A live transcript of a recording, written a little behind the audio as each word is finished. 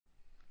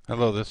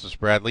Hello, this is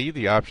Brad Lee,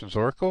 the Options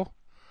Oracle,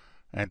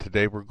 and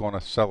today we're going to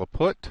sell a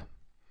put.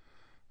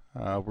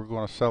 We're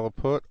going to sell a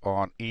put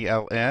on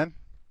ELN.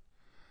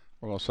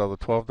 We're going to sell the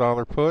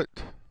 $12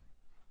 put.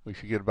 We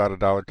should get about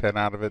 $1.10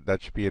 out of it.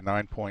 That should be a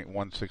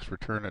 9.16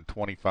 return in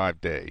 25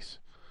 days.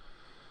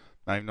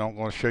 Now, I'm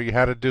going to show you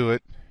how to do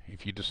it.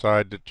 If you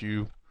decide that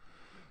you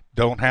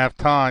don't have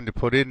time to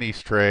put in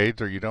these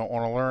trades or you don't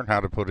want to learn how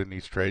to put in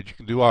these trades, you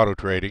can do auto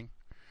trading.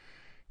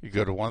 You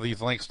go to one of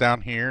these links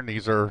down here, and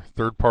these are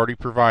third-party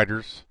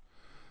providers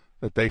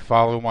that they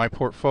follow my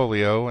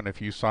portfolio, and if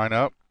you sign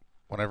up,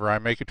 whenever I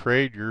make a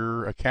trade,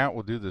 your account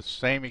will do the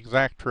same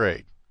exact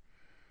trade.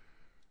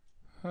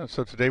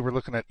 So today we're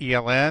looking at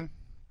ELN.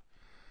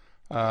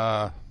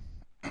 They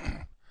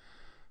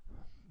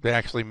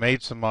actually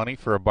made some money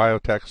for a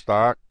biotech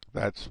stock.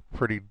 That's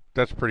pretty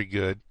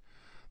good.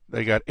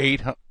 They got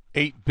 8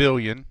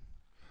 billion.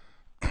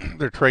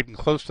 They're trading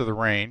close to the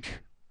range.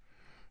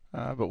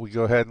 But we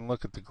go ahead and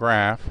look at the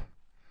graph.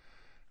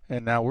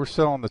 And now we're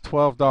selling the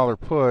 $12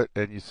 put,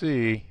 and you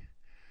see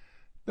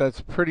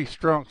that's pretty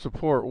strong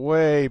support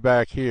way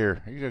back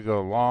here. You gotta go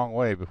a long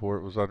way before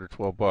it was under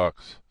 12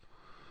 bucks.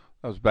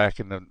 That was back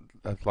in the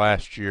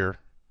last year.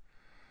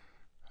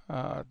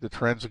 The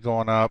trends are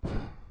going up.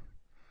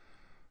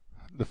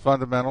 The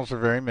fundamentals are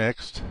very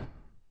mixed.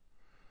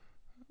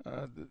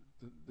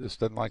 This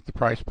doesn't like the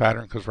price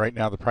pattern because right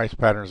now the price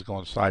pattern is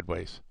going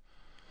sideways.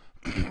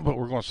 But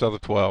we're going to sell the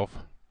 12.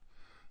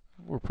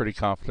 We're pretty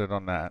confident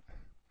on that.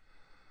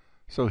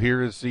 So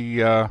here is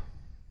the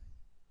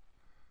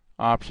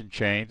option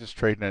change. It's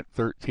trading at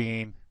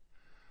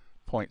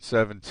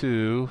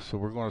 13.72. So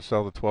we're going to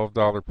sell the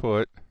 $12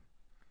 put.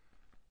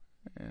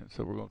 And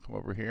so we're going to come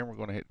over here and we're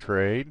going to hit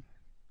trade.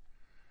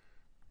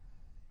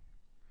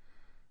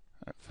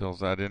 That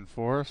fills that in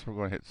for us. We're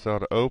going to hit sell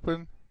to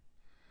open.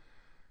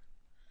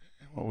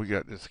 And what we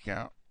got this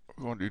account,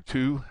 we're going to do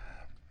 2.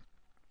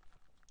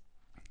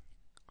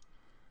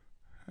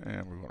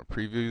 And we're going to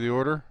preview the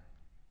order.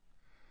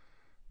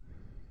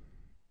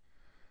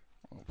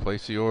 We'll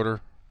place the order.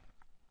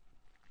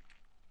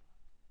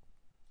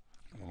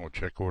 We'll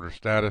check order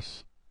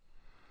status.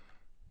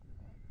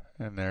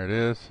 And there it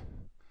is.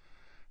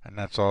 And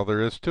that's all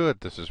there is to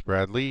it. This is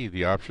Brad Lee,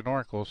 the Option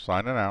Oracle,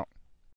 signing out.